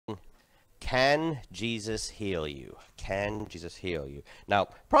Can Jesus heal you? Can Jesus heal you? Now,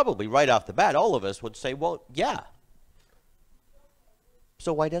 probably right off the bat, all of us would say, well, yeah.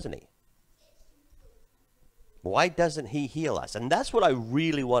 So why doesn't he? Why doesn't he heal us? And that's what I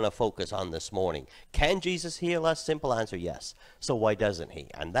really want to focus on this morning. Can Jesus heal us? Simple answer, yes. So why doesn't he?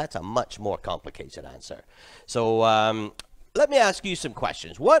 And that's a much more complicated answer. So let me ask you some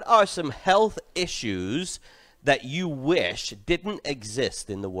questions. What are some health issues that you wish didn't exist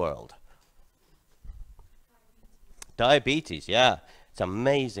in the world? Diabetes, yeah. It's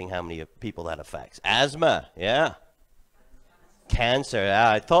amazing how many people that affects. Asthma, yeah. Cancer,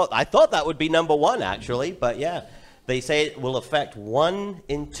 yeah. I thought that would be number one, actually, but yeah. They say it will affect 1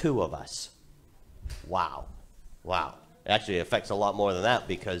 in 2 of us. Wow. Wow. Actually, it affects a lot more than that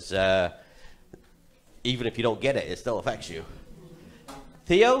because even if you don't get it, it still affects you.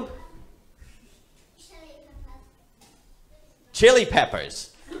 Theo? Chili peppers.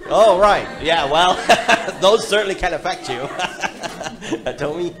 Oh, right. Yeah, well, those certainly can affect you.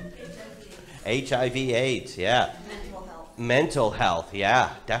 Tommy? HIV, AIDS, yeah. Mental health,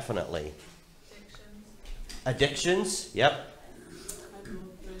 yeah, definitely. Addictions, yep.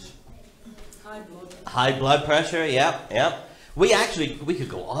 High blood pressure, yep. We could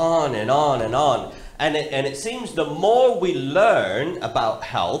go on and on and on. And it seems the more we learn about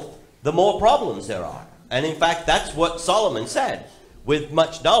health, the more problems there are. And in fact, that's what Solomon said. With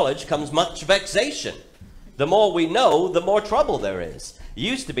much knowledge comes much vexation. The more we know, the more trouble there is. It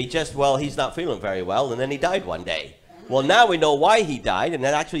used to be just, well, he's not feeling very well, and then he died one day. Well, now we know why he died, and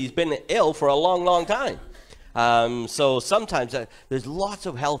that actually he's been ill for a long, long time. So sometimes there's lots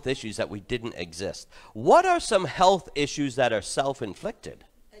of health issues that we didn't exist. What are some health issues that are self-inflicted?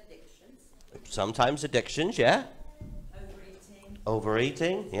 Addictions. Sometimes addictions, yeah.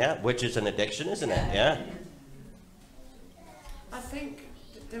 Overeating, yeah, which is an addiction, isn't it? Yeah. I think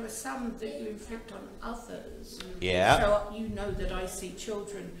there are some that you inflict on others. Yeah. So you know that I see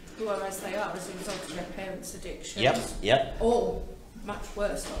children who are as they are as a result of their parents' addictions. Yep. Or much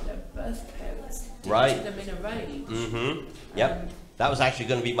worse, like their birth parents did Right. to them in a rage. Mm-hmm. Yep. That was actually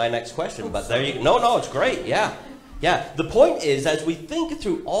going to be my next question, but there you go. No, it's great. Yeah. Yeah. The point is, as we think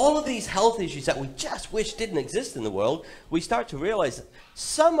through all of these health issues that we just wish didn't exist in the world, we start to realize that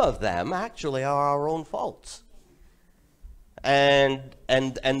some of them actually are our own faults. And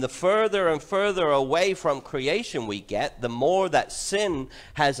the further and further away from creation we get, the more that sin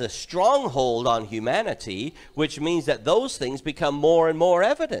has a stronghold on humanity, which means that those things become more and more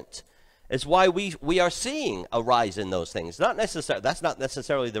evident. It's why we are seeing a rise in those things. That's not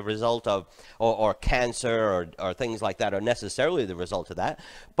necessarily the result of, or cancer or things like that are necessarily the result of that,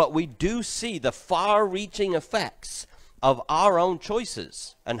 but we do see the far-reaching effects of our own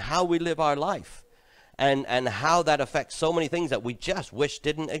choices and how we live our life. And how that affects so many things that we just wish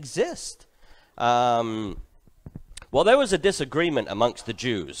didn't exist. Well, there was a disagreement amongst the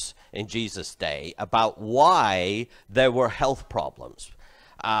Jews in Jesus' day about why there were health problems.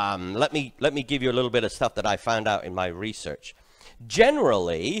 Let me give you a little bit of stuff that I found out in my research.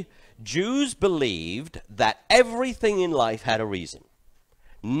 Generally, Jews believed that everything in life had a reason.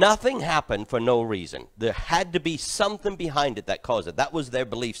 Nothing happened for no reason. There had to be something behind it that caused it. That was their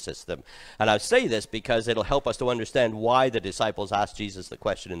belief system. And I say this because it'll help us to understand why the disciples asked Jesus the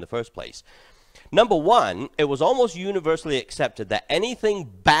question in the first place. Number one, it was almost universally accepted that anything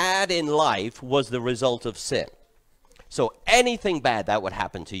bad in life was the result of sin. So anything bad that would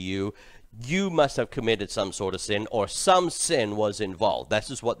happen to you, you must have committed some sort of sin, or some sin was involved. That's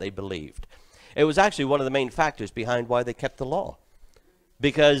just what they believed. It was actually one of the main factors behind why they kept the law.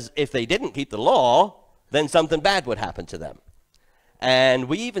 Because if they didn't keep the law, then something bad would happen to them. And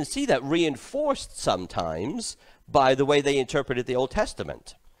we even see that reinforced sometimes by the way they interpreted the Old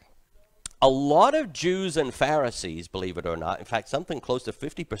Testament. A lot of Jews and Pharisees, believe it or not, in fact, something close to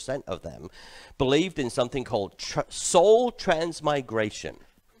 50% of them, believed in something called soul transmigration.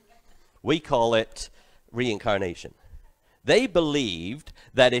 We call it reincarnation. They believed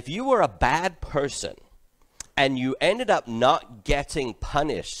that if you were a bad person, and you ended up not getting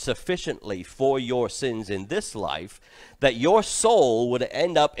punished sufficiently for your sins in this life, that your soul would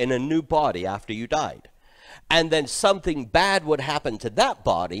end up in a new body after you died. And then something bad would happen to that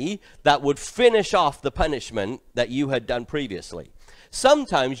body that would finish off the punishment that you had done previously.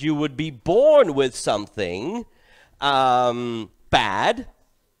 Sometimes you would be born with something bad,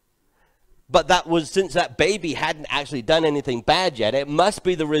 but that was, since that baby hadn't actually done anything bad yet, it must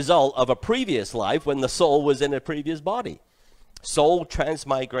be the result of a previous life when the soul was in a previous body. Soul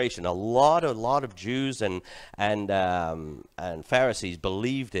transmigration. A lot of Jews and Pharisees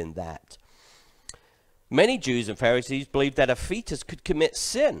believed in that. Many Jews and Pharisees believed that a fetus could commit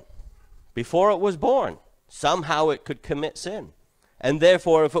sin before it was born. Somehow it could commit sin. And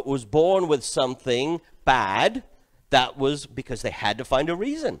therefore, if it was born with something bad, that was because they had to find a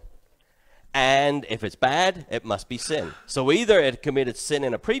reason. And if it's bad, it must be sin. So either it committed sin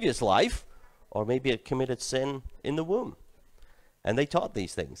in a previous life, or maybe it committed sin in the womb. And they taught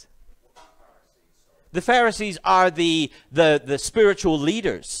these things. The Pharisees are the spiritual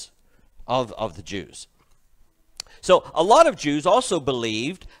leaders of the Jews. So a lot of Jews also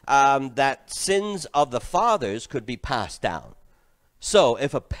believed that sins of the fathers could be passed down. So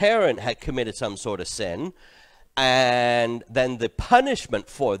if a parent had committed some sort of sin, and then the punishment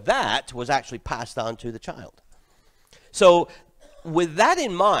for that was actually passed on to the child. So with that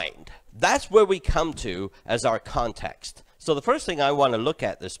in mind, that's where we come to as our context. So the first thing I want to look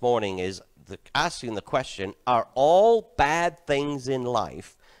at this morning is asking the question, are all bad things in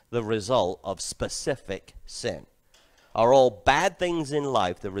life the result of specific sin? Are all bad things in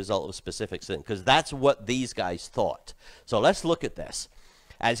life the result of specific sin? Because that's what these guys thought. So let's look at this.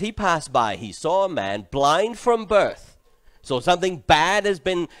 As he passed by, he saw a man blind from birth. So something bad has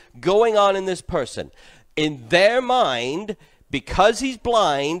been going on in this person. In their mind, because he's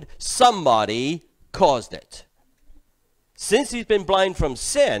blind, somebody caused it. Since he's been blind from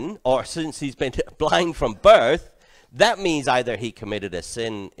sin, or since he's been blind from birth, that means either he committed a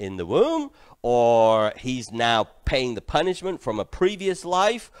sin in the womb, or he's now paying the punishment from a previous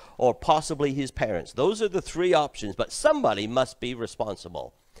life, or possibly his parents. Those are the three options, but somebody must be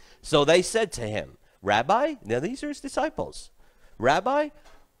responsible. So they said to him, Rabbi, now these are his disciples, Rabbi,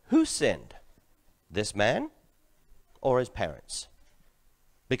 who sinned, this man or his parents?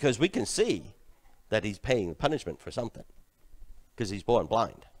 Because we can see that he's paying the punishment for something, because he's born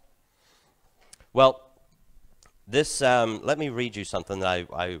blind. Well, this, let me read you something that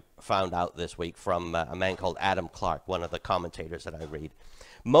I found out this week from a man called Adam Clark, one of the commentators that I read.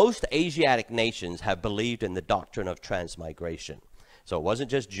 Most Asiatic nations have believed in the doctrine of transmigration. So it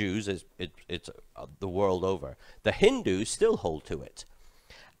wasn't just Jews, it's the world over. The Hindus still hold to it.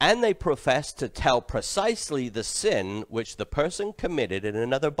 And they profess to tell precisely the sin which the person committed in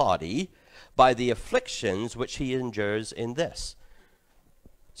another body by the afflictions which he endures in this.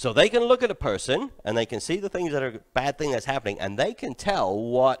 So they can look at a person, and they can see the things that are bad thing that's happening, and they can tell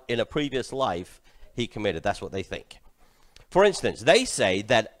what in a previous life he committed. That's what they think. For instance, they say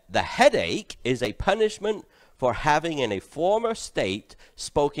that the headache is a punishment for having in a former state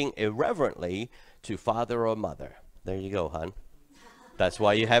spoken irreverently to father or mother. There you go, hon. That's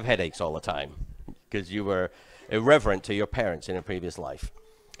why you have headaches all the time, because you were irreverent to your parents in a previous life.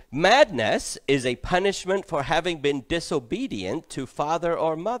 Madness is a punishment for having been disobedient to father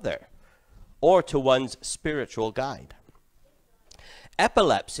or mother, or to one's spiritual guide.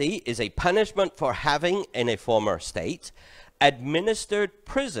 Epilepsy is a punishment for having, in a former state, administered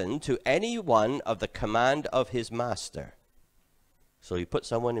prison to any one of the command of his master. So you put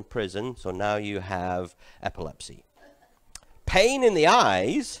someone in prison, so now you have epilepsy. Pain in the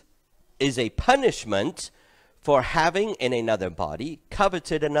eyes is a punishment for having in another body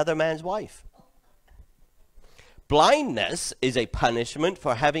coveted another man's wife. Blindness is a punishment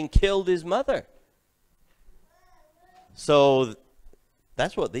for having killed his mother. So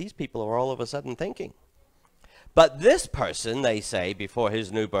that's what these people are all of a sudden thinking. But this person, they say, before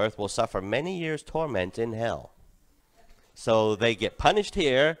his new birth will suffer many years' torment in hell. So they get punished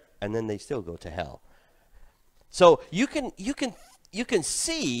here, and then they still go to hell. So you can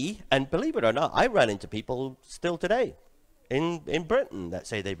see, and believe it or not, I run into people still today in Britain that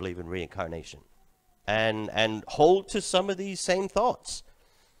say they believe in reincarnation and hold to some of these same thoughts.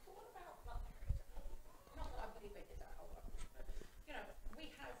 What about, not that I believe it is at all, but, you know,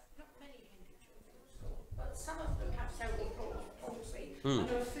 we have not many Hindu children at school, but some of them have cerebral palsy and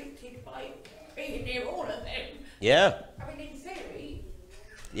are afflicted by being near all of them. Yeah. I mean, in theory...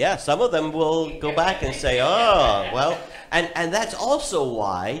 Yeah, some of them will go back and say, oh, well... And that's also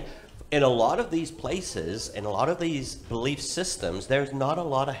why in a lot of these places, in a lot of these belief systems, there's not a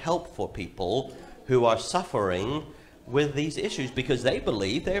lot of help for people who are suffering with these issues, because they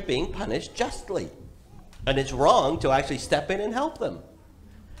believe they're being punished justly. And it's wrong to actually step in and help them.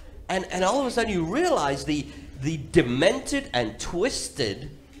 And all of a sudden you realize the demented and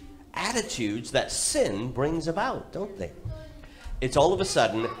twisted attitudes that sin brings about, don't they? It's all of a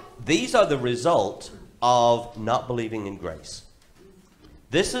sudden, these are the result of not believing in grace.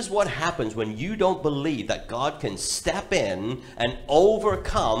 This is what happens when you don't believe that God can step in and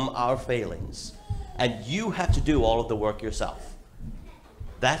overcome our failings. And you have to do all of the work yourself.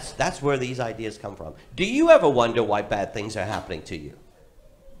 That's where these ideas come from. Do you ever wonder why bad things are happening to you?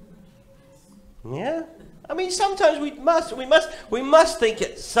 Yeah? I mean, sometimes we must think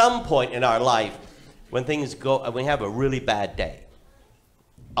at some point in our life when things go, we have a really bad day.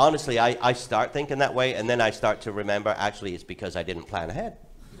 Honestly, I start thinking that way, and then I start to remember, actually, it's because I didn't plan ahead.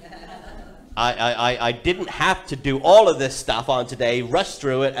 I didn't have to do all of this stuff on today, rush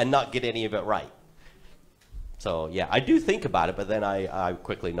through it, and not get any of it right. So, yeah, I do think about it, but then I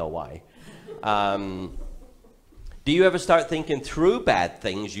quickly know why. Do you ever start thinking through bad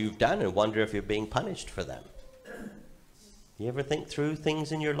things you've done and wonder if you're being punished for them? You ever think through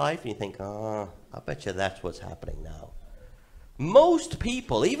things in your life and you think, oh, I bet you that's what's happening now. Most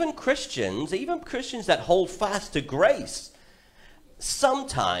people, even Christians that hold fast to grace,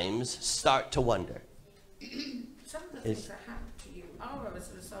 sometimes start to wonder. Some of the things that happen to you are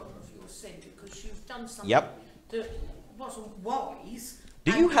as a result of your sin because you've done something that wasn't wise.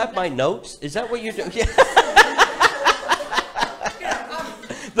 Do you have my notes? Is that what you're doing?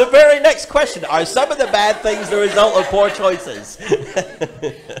 The very next question, are some of the bad things the result of poor choices?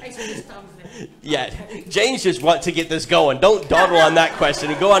 Yeah, James just wants to get this going. Don't dawdle on that question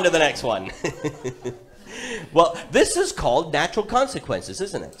and go on to the next one. Well, this is called natural consequences,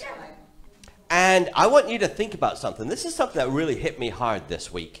 isn't it? And I want you to think about something. This is something that really hit me hard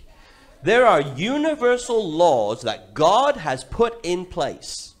this week. There are universal laws that God has put in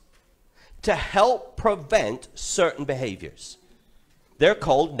place to help prevent certain behaviors. They're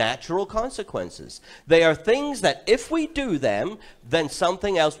called natural consequences. They are things that if we do them, then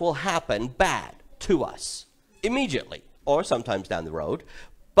something else will happen bad to us immediately or sometimes down the road.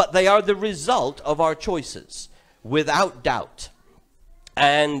 But they are the result of our choices, without doubt.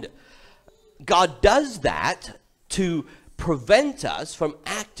 And God does that to prevent us from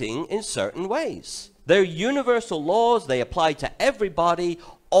acting in certain ways. They're universal laws. They apply to everybody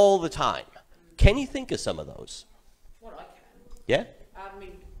all the time. Can you think of some of those? Well, I can. Yeah? I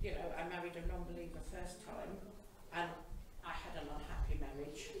mean, you know, I married a non-believer first time, and I had an unhappy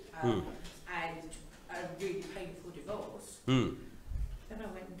marriage, and a really painful divorce. Then I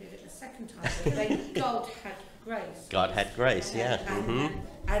went and did it a second time, but then God had grace. God had grace, yeah.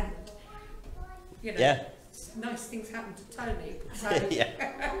 And you know, nice things happened to Tony. So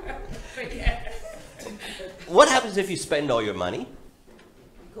but yeah. What happens if you spend all your money?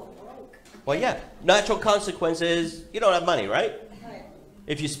 Well, yeah, natural consequences, you don't have money, right?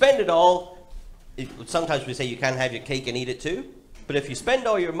 If you spend it all, sometimes we say you can't have your cake and eat it too. But if you spend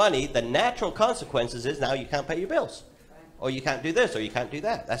all your money, the natural consequences is now you can't pay your bills. Or you can't do this, or you can't do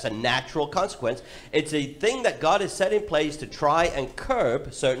that. That's a natural consequence. It's a thing that God has set in place to try and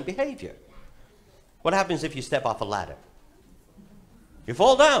curb certain behavior. What happens if you step off a ladder? You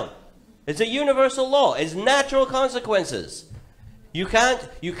fall down. It's a universal law. It's natural consequences. You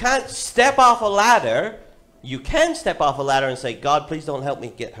can't step off a ladder. You can step off a ladder and say, God, please don't help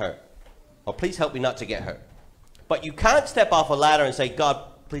me get hurt. Or please help me not to get hurt. But you can't step off a ladder and say, God,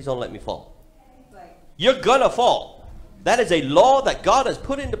 please don't let me fall. Right. You're gonna fall. That is a law that God has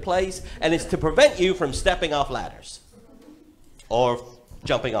put into place, and it's to prevent you from stepping off ladders. Or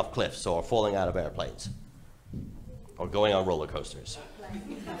jumping off cliffs, or falling out of airplanes. Or going on roller coasters.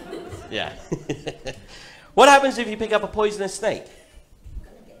 Yeah. What happens if you pick up a poisonous snake?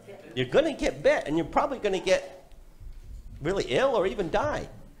 You're going to get bit, and you're probably going to get really ill or even die.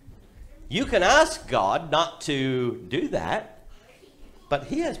 You can ask God not to do that, but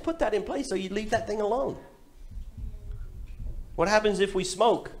He has put that in place, so you leave that thing alone. What happens if we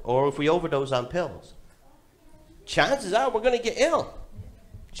smoke or if we overdose on pills? Chances are we're going to get ill.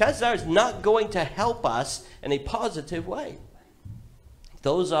 Chances are it's not going to help us in a positive way.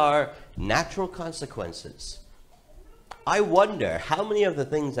 Those are natural consequences. I wonder how many of the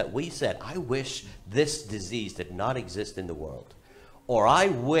things that we said, I wish this disease did not exist in the world, or I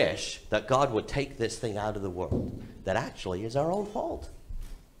wish that God would take this thing out of the world, that actually is our own fault.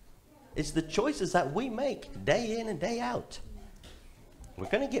 It's the choices that we make day in and day out. We're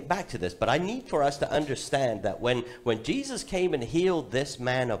going to get back to this, but I need for us to understand that when Jesus came and healed this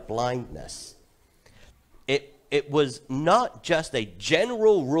man of blindness, it was not just a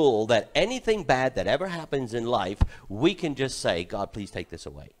general rule that anything bad that ever happens in life, we can just say, God, please take this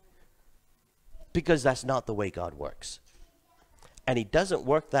away. Because that's not the way God works. And He doesn't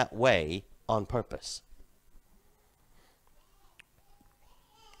work that way on purpose.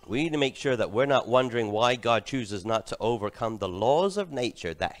 We need to make sure that we're not wondering why God chooses not to overcome the laws of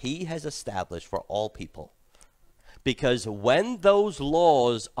nature that He has established for all people. Because when those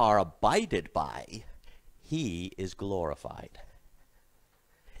laws are abided by, He is glorified.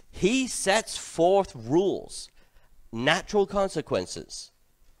 He sets forth rules, natural consequences.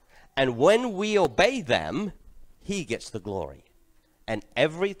 And when we obey them, He gets the glory. And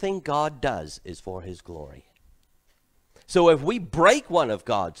everything God does is for his glory. So if we break one of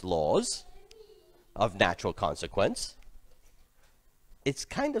God's laws of natural consequence, it's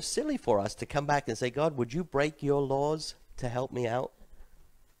kind of silly for us to come back and say, God, would you break your laws to help me out?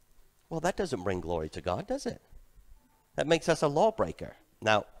 Well, that doesn't bring glory to God, does it? That makes us a lawbreaker.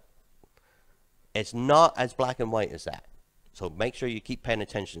 Now, it's not as black and white as that. So make sure you keep paying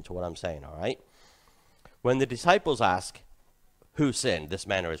attention to what I'm saying, all right? When the disciples ask, who sinned, this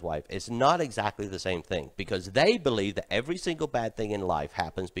man or his wife, it's not exactly the same thing, because they believe that every single bad thing in life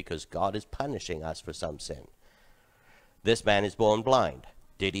happens because God is punishing us for some sin. This man is born blind.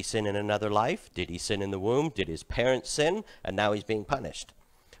 Did he sin in another life? Did he sin in the womb? Did his parents sin? And now he's being punished.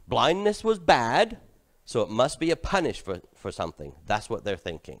 Blindness was bad, so it must be a punish for something. That's what they're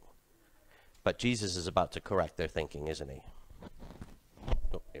thinking. But Jesus is about to correct their thinking, isn't he?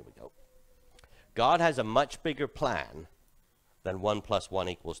 Oh, here we go. God has a much bigger plan than 1 +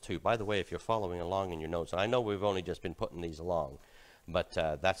 1 = 2. By the way, if you're following along in your notes, and I know we've only just been putting these along, but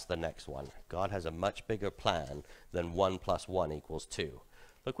that's the next one. God has a much bigger plan than 1 + 1 = 2.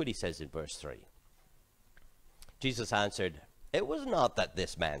 Look what he says in verse 3. Jesus answered, it was not that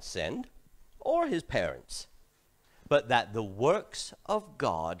this man sinned, or his parents, but that the works of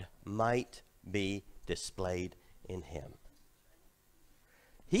God might be displayed in him.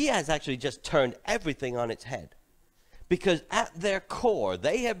 He has actually just turned everything on its head. Because at their core,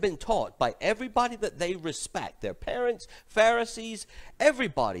 they have been taught by everybody that they respect, their parents, Pharisees,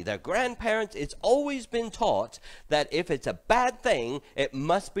 everybody, their grandparents, it's always been taught that if it's a bad thing, it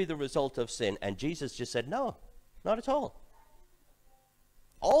must be the result of sin. And Jesus just said, no, not at all.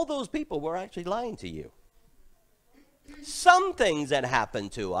 All those people were actually lying to you. Some things that happen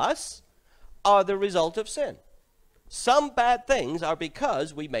to us are the result of sin. Some bad things are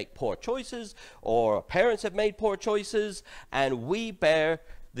because we make poor choices, or our parents have made poor choices, and we bear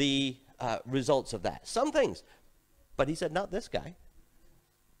the results of that. Some things. But he said, not this guy.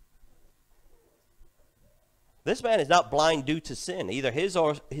 This man is not blind due to sin, either his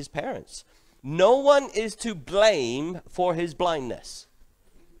or his parents. No one is to blame for his blindness.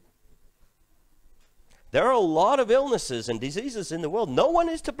 There are a lot of illnesses and diseases in the world. No one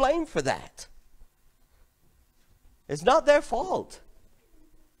is to blame for that. It's not their fault.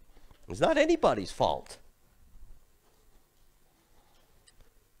 It's not anybody's fault.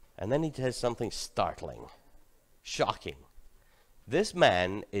 And then he says something startling, shocking. This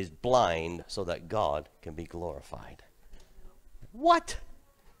man is blind so that God can be glorified. What?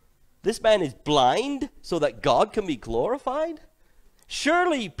 This man is blind so that God can be glorified?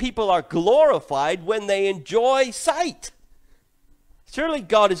 Surely people are glorified when they enjoy sight. Surely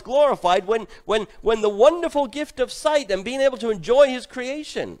God is glorified when the wonderful gift of sight and being able to enjoy his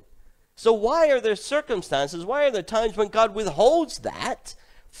creation. So why are there circumstances, why are there times when God withholds that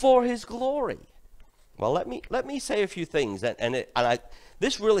for his glory? Well, let me say a few things,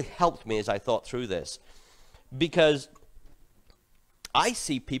 this really helped me as I thought through this, because I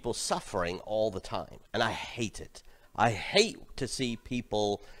see people suffering all the time, and I hate it. I hate to see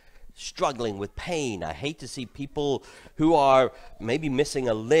people struggling with pain. I hate to see people who are maybe missing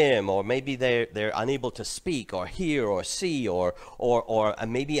a limb, or maybe they're unable to speak or hear or see, or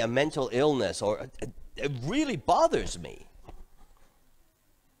maybe a mental illness, or it really bothers me.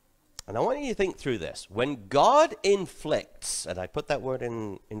 And I want you to think through this. When God inflicts, and I put that word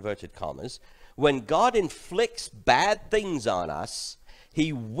in inverted commas, when God inflicts bad things on us,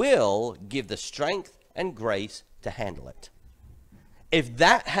 he will give the strength and grace to handle it. If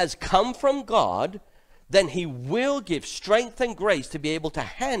that has come from God, then he will give strength and grace to be able to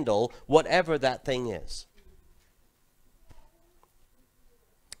handle whatever that thing is.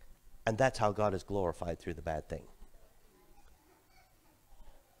 And that's how God is glorified through the bad thing.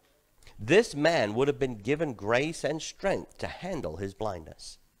 This man would have been given grace and strength to handle his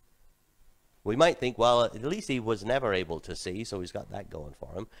blindness. We might think, well, at least he was never able to see, so he's got that going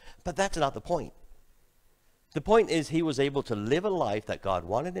for him. But that's not the point. The point is he was able to live a life that God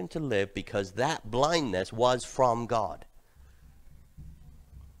wanted him to live because that blindness was from God.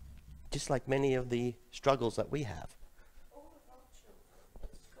 Just like many of the struggles that we have. All of our children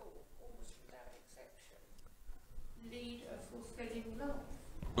at school, almost without exception, lead a fulfilling life.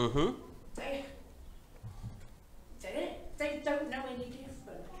 Mm-hmm. They don't know any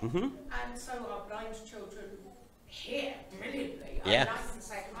different. Mm-hmm. And so our blind children hear brilliantly. Yeah. I can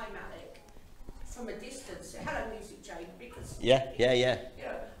say, hi, Malik, from a distance. Hello, Music Jane, because... Yeah. You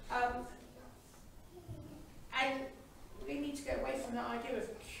know, and we need to get away from the idea of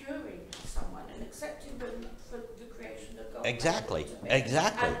curing someone and accepting them for the creation of God. Exactly. And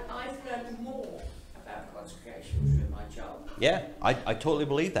I've learned more about God's creation through my job Yeah, I totally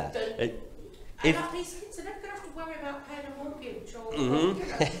believe that. And these kids are never going to have to worry about paying a mortgage or you know.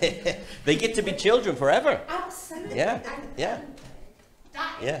 They get to be children forever. Absolutely. Yeah, yeah. And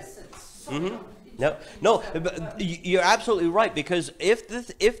that innocence. No, but you're absolutely right, because if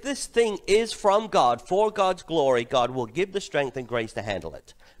this thing is from God, for God's glory, God will give the strength and grace to handle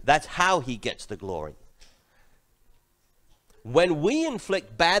it. That's how he gets the glory. When we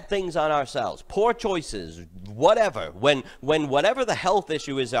inflict bad things on ourselves, poor choices, whatever, when whatever the health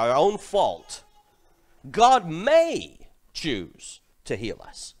issue is our own fault, God may choose to heal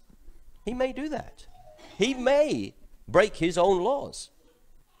us. He may do that. He may break his own laws.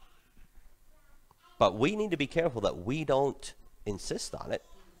 But we need to be careful that we don't insist on it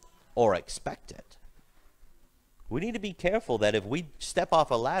or expect it. We need to be careful that if we step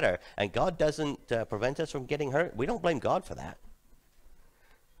off a ladder and God doesn't prevent us from getting hurt, we don't blame God for that.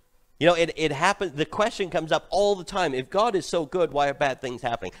 You know, it happens. The question comes up all the time. If God is so good, why are bad things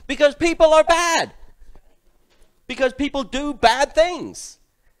happening? Because people are bad. Because people do bad things.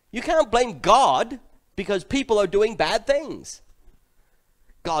 You can't blame God because people are doing bad things.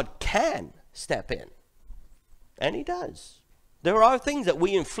 God can step in, and he does. There are things that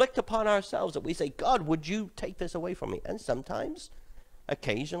we inflict upon ourselves that we say, God, would you take this away from me? And sometimes,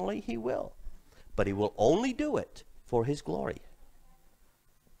 occasionally, he will. But he will only do it for his glory.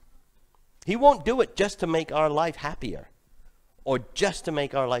 He won't do it just to make our life happier or just to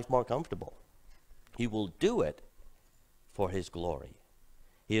make our life more comfortable. He will do it for his glory.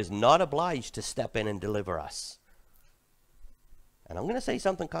 He is not obliged to step in and deliver us. And I'm going to say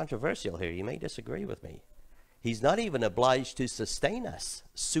something controversial here. You may disagree with me. He's not even obliged to sustain us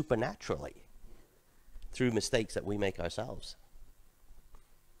supernaturally through mistakes that we make ourselves.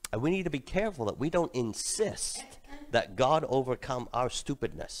 And we need to be careful that we don't insist that God overcome our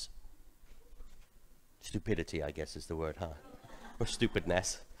stupidness. Stupidity, I guess, is the word, huh? Or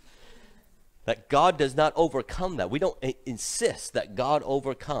stupidness. That God does not overcome that. We don't insist that God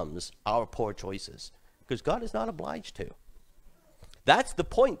overcomes our poor choices, because God is not obliged to. That's the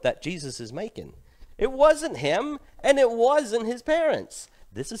point that Jesus is making. It wasn't him, and it wasn't his parents.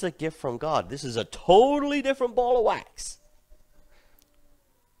 This is a gift from God. This is a totally different ball of wax.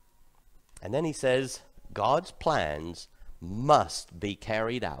 And then he says, God's plans must be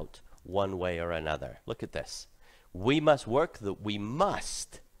carried out one way or another. Look at this. We must work the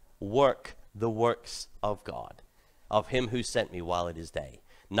works of God, of him who sent me while it is day.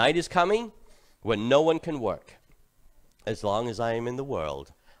 Night is coming when no one can work. As long as I am in the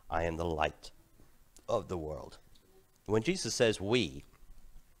world, I am the light of the world. When Jesus says we,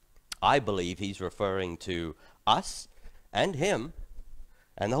 I believe he's referring to us and him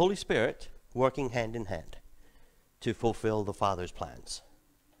and the Holy Spirit working hand in hand to fulfill the Father's plans.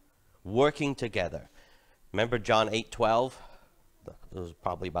 Working together. Remember John 8:12? It was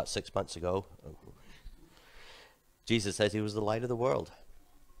probably about 6 months ago. Jesus says he was the light of the world.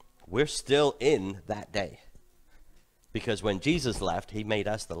 We're still in that day. Because when Jesus left, he made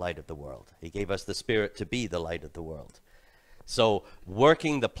us the light of the world. He gave us the Spirit to be the light of the world. So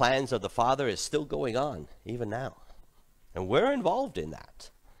working the plans of the Father is still going on, even now. And we're involved in that.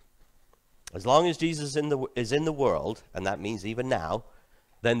 As long as Jesus is in the world, and that means even now,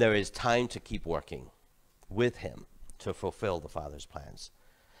 then there is time to keep working with him to fulfill the Father's plans.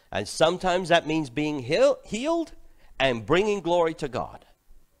 And sometimes that means being healed and bringing glory to God.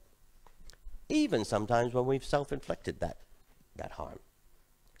 Even sometimes when we've self-inflicted that harm.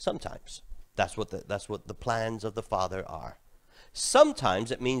 Sometimes. That's what the plans of the Father are.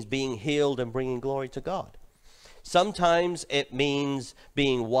 Sometimes it means being healed and bringing glory to God. Sometimes it means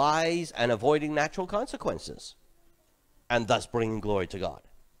being wise and avoiding natural consequences, and thus bringing glory to God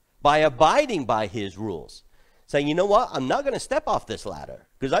by abiding by his rules. Saying, you know what, I'm not going to step off this ladder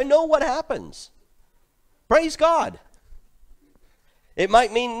because I know what happens. Praise God. It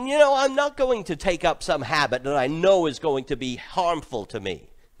might mean, you know, I'm not going to take up some habit that I know is going to be harmful to me.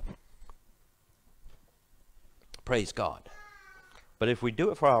 Praise God. But if we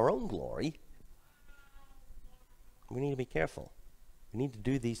do it for our own glory, we need to be careful. We need to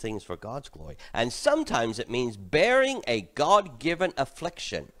do these things for God's glory. And sometimes it means bearing a God-given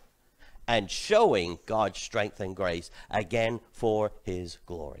affliction and showing God's strength and grace, again, for his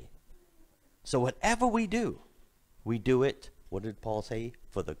glory. So whatever we do it, what did Paul say?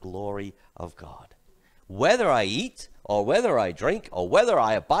 For the glory of God. Whether I eat, or whether I drink, or whether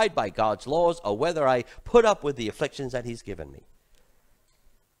I abide by God's laws, or whether I put up with the afflictions that he's given me,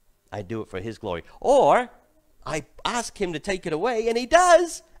 I do it for his glory. Or I ask him to take it away, and he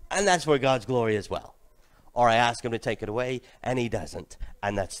does, and that's for God's glory as well. Or I ask him to take it away, and he doesn't,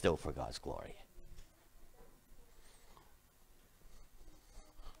 and that's still for God's glory.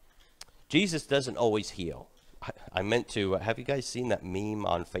 Jesus doesn't always heal. I meant to, have you guys seen that meme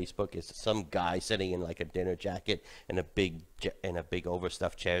on Facebook? It's some guy sitting in like a dinner jacket in a big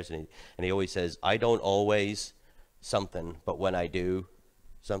overstuffed chairs, and he always says, I don't always something, but when I do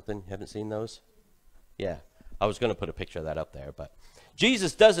something. Haven't seen those? Yeah. I was going to put a picture of that up there, but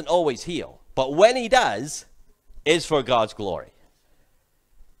Jesus doesn't always heal, but when he does, it's for God's glory.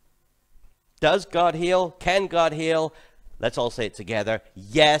 Does God heal? Can God heal? Let's all say it together.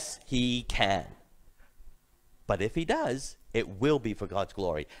 Yes, he can. But if he does, it will be for God's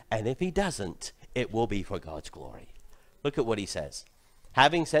glory. And if he doesn't, it will be for God's glory. Look at what he says.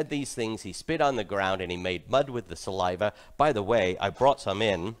 Having said these things, he spit on the ground and he made mud with the saliva. By the way, I brought some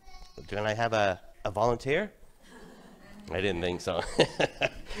in. Can I have a volunteer? I didn't think so.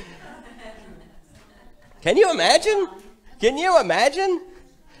 Can you imagine? Can you imagine?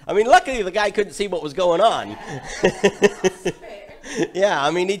 I mean, luckily the guy couldn't see what was going on. Yeah,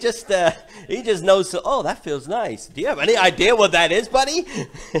 I mean, he just knows. So, oh, that feels nice. Do you have any idea what that is, buddy?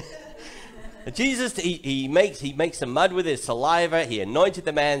 Jesus, he makes some mud with his saliva. He anointed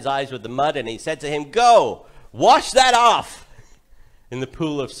the man's eyes with the mud, and he said to him, "Go, wash that off in the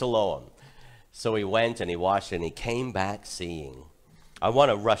pool of Siloam." So he went and he washed, and he came back seeing. I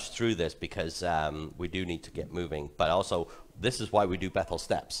want to rush through this because we do need to get moving, but also this is why we do Bethel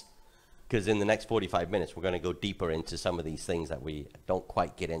Steps, because in the next 45 minutes we're going to go deeper into some of these things that we don't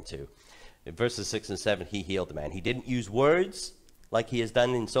quite get into. In verses 6 and 7, he healed the man. He didn't use words like he has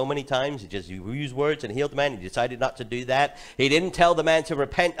done in so many times. He just used words and healed the man. He decided not to do that. He didn't tell the man to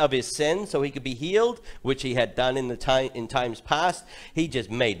repent of his sin so he could be healed, which he had done in times past. He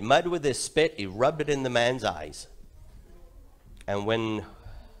just made mud with his spit. He rubbed it in the man's eyes. And when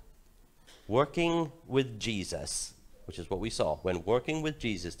working with Jesus, which is what we saw, when working with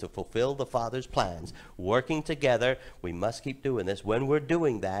Jesus to fulfill the Father's plans, working together, we must keep doing this. When we're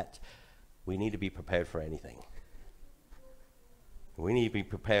doing that, we need to be prepared for anything. We need to be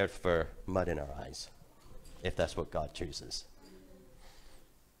prepared for mud in our eyes, if that's what God chooses.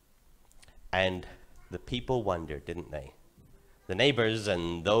 And the people wondered, didn't they? The neighbors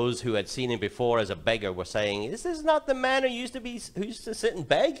and those who had seen him before as a beggar were saying, "Is this not the man who used to sit and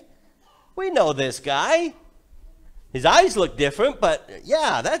beg? We know this guy. His eyes look different, but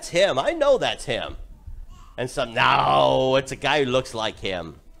yeah, that's him. I know that's him." And some, "No, it's a guy who looks like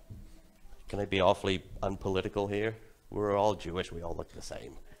him." Can I be awfully unpolitical here? We're all Jewish. We all look the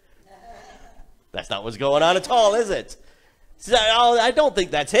same. That's not what's going on at all, is it? So, "Oh, I don't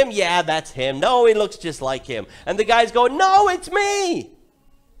think that's him." "Yeah, that's him." "No, he looks just like him." And the guy's going, "No, it's me.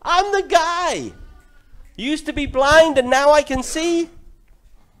 I'm the guy. Used to be blind and now I can see."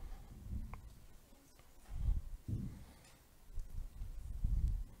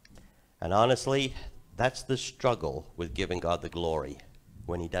 And honestly, that's the struggle with giving God the glory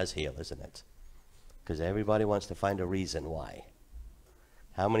when he does heal, isn't it? Because everybody wants to find a reason why.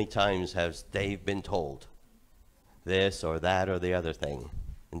 How many times has Dave been told this or that or the other thing?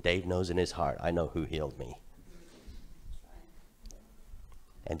 And Dave knows in his heart, I know who healed me.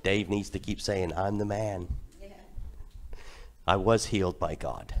 And Dave needs to keep saying, I'm the man. Yeah. I was healed by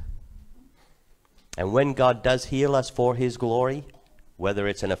God. And when God does heal us for his glory, whether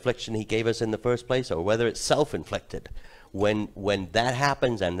it's an affliction he gave us in the first place or whether it's self-inflicted, when that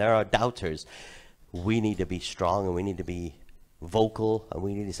happens and there are doubters, we need to be strong and we need to be vocal and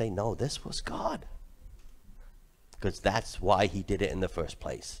we need to say, no, this was God. Because that's why he did it in the first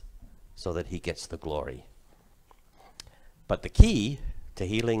place, so that he gets the glory. But the key to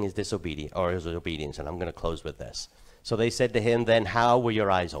healing is obedience, and I'm going to close with this. So they said to him, "Then how were your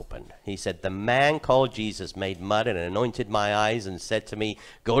eyes opened?" He said, "The man called Jesus made mud and anointed my eyes and said to me,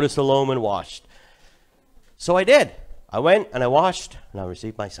 'Go to Siloam and wash.' So I did. I went and I washed and I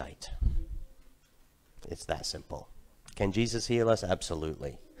received my sight." It's that simple. Can Jesus heal us?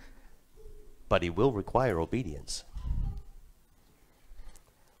 Absolutely. But he will require obedience.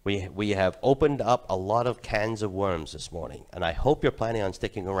 We have opened up a lot of cans of worms this morning, and I hope you're planning on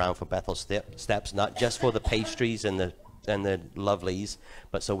sticking around for Bethel Steps, not just for the pastries and the lovelies,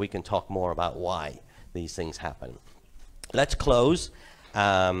 but so we can talk more about why these things happen. Let's close.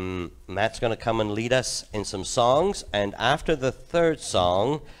 Matt's going to come and lead us in some songs, and after the third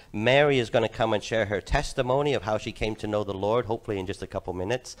song, Mary is going to come and share her testimony of how she came to know the Lord, hopefully in just a couple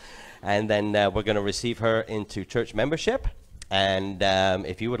minutes, and then we're going to receive her into church membership. And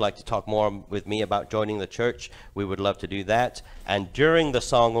if you would like to talk more with me about joining the church, we would love to do that. And during the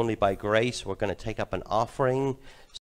song Only by Grace, we're going to take up an offering